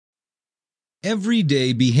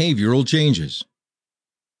Everyday behavioral changes.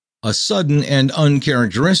 A sudden and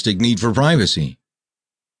uncharacteristic need for privacy.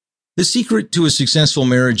 The secret to a successful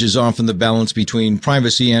marriage is often the balance between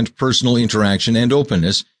privacy and personal interaction and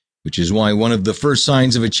openness, which is why one of the first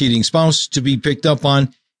signs of a cheating spouse to be picked up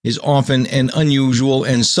on is often an unusual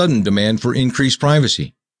and sudden demand for increased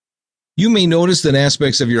privacy. You may notice that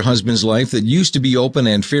aspects of your husband's life that used to be open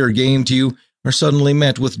and fair game to you are suddenly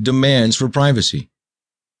met with demands for privacy.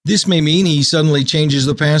 This may mean he suddenly changes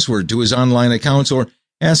the password to his online accounts or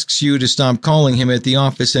asks you to stop calling him at the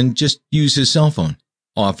office and just use his cell phone.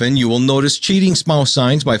 Often you will notice cheating spouse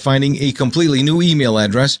signs by finding a completely new email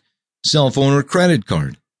address, cell phone, or credit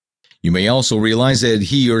card. You may also realize that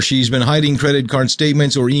he or she's been hiding credit card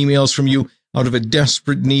statements or emails from you out of a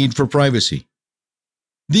desperate need for privacy.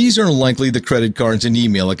 These are likely the credit cards and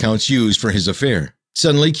email accounts used for his affair.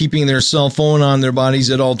 Suddenly keeping their cell phone on their bodies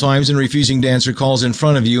at all times and refusing to answer calls in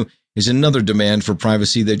front of you is another demand for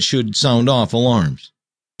privacy that should sound off alarms.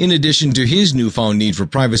 In addition to his newfound need for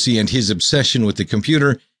privacy and his obsession with the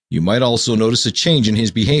computer, you might also notice a change in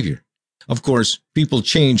his behavior. Of course, people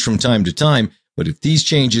change from time to time, but if these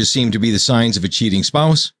changes seem to be the signs of a cheating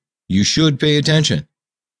spouse, you should pay attention.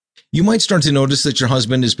 You might start to notice that your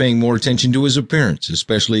husband is paying more attention to his appearance,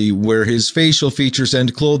 especially where his facial features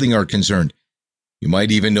and clothing are concerned. You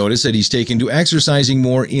might even notice that he's taken to exercising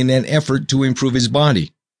more in an effort to improve his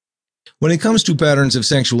body. When it comes to patterns of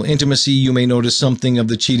sexual intimacy, you may notice something of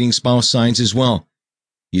the cheating spouse signs as well.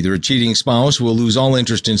 Either a cheating spouse will lose all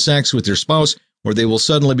interest in sex with their spouse, or they will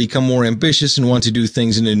suddenly become more ambitious and want to do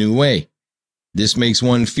things in a new way. This makes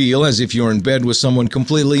one feel as if you're in bed with someone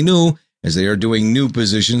completely new, as they are doing new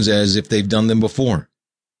positions as if they've done them before.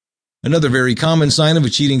 Another very common sign of a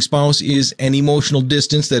cheating spouse is an emotional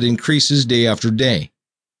distance that increases day after day.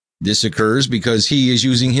 This occurs because he is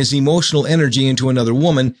using his emotional energy into another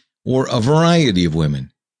woman or a variety of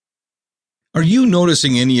women. Are you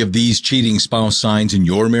noticing any of these cheating spouse signs in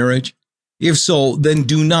your marriage? If so, then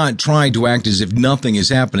do not try to act as if nothing is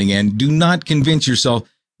happening and do not convince yourself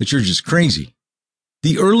that you're just crazy.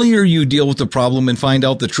 The earlier you deal with the problem and find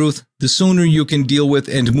out the truth, the sooner you can deal with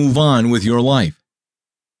and move on with your life.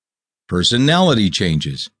 Personality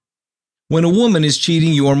changes. When a woman is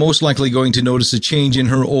cheating, you are most likely going to notice a change in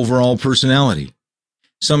her overall personality.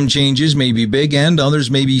 Some changes may be big and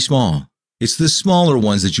others may be small. It's the smaller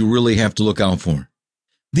ones that you really have to look out for.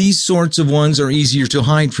 These sorts of ones are easier to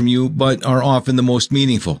hide from you, but are often the most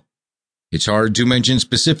meaningful. It's hard to mention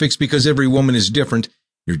specifics because every woman is different.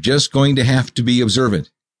 You're just going to have to be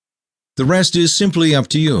observant. The rest is simply up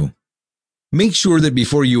to you. Make sure that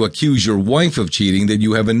before you accuse your wife of cheating that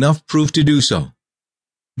you have enough proof to do so.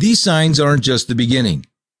 These signs aren't just the beginning.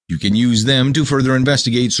 You can use them to further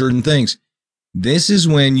investigate certain things. This is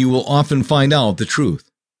when you will often find out the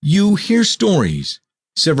truth. You hear stories.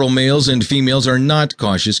 Several males and females are not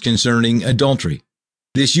cautious concerning adultery.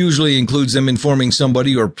 This usually includes them informing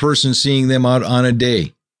somebody or person seeing them out on a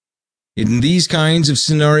day. In these kinds of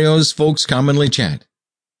scenarios, folks commonly chat.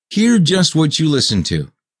 Hear just what you listen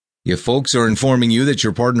to. If folks are informing you that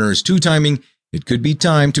your partner is two-timing, it could be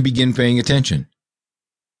time to begin paying attention.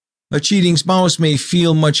 A cheating spouse may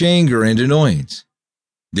feel much anger and annoyance.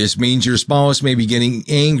 This means your spouse may be getting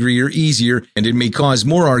angrier easier, and it may cause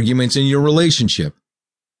more arguments in your relationship.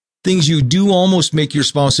 Things you do almost make your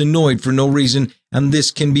spouse annoyed for no reason, and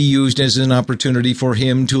this can be used as an opportunity for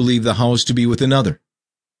him to leave the house to be with another.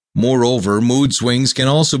 Moreover, mood swings can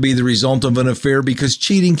also be the result of an affair because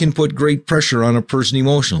cheating can put great pressure on a person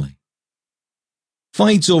emotionally.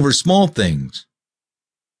 Fights over small things.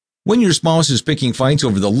 When your spouse is picking fights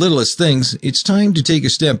over the littlest things, it's time to take a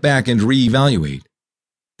step back and reevaluate.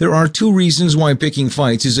 There are two reasons why picking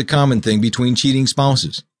fights is a common thing between cheating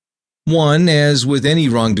spouses. One, as with any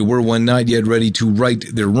wrongdoer when not yet ready to right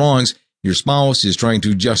their wrongs, your spouse is trying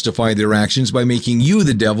to justify their actions by making you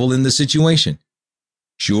the devil in the situation.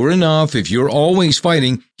 Sure enough, if you're always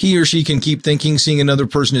fighting, he or she can keep thinking seeing another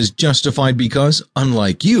person is justified because,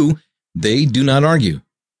 unlike you, they do not argue.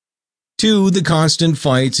 Two, the constant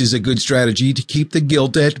fights is a good strategy to keep the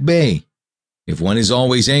guilt at bay. If one is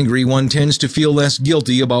always angry, one tends to feel less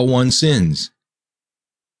guilty about one's sins.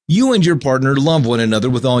 You and your partner love one another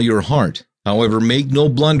with all your heart. However, make no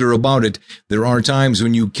blunder about it, there are times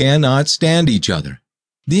when you cannot stand each other.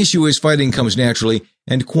 The issue is fighting comes naturally,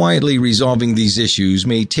 and quietly resolving these issues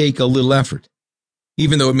may take a little effort.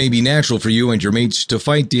 Even though it may be natural for you and your mates to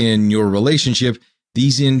fight in your relationship,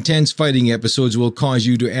 these intense fighting episodes will cause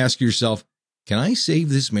you to ask yourself, can I save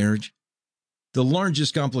this marriage? The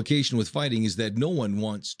largest complication with fighting is that no one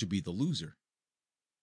wants to be the loser.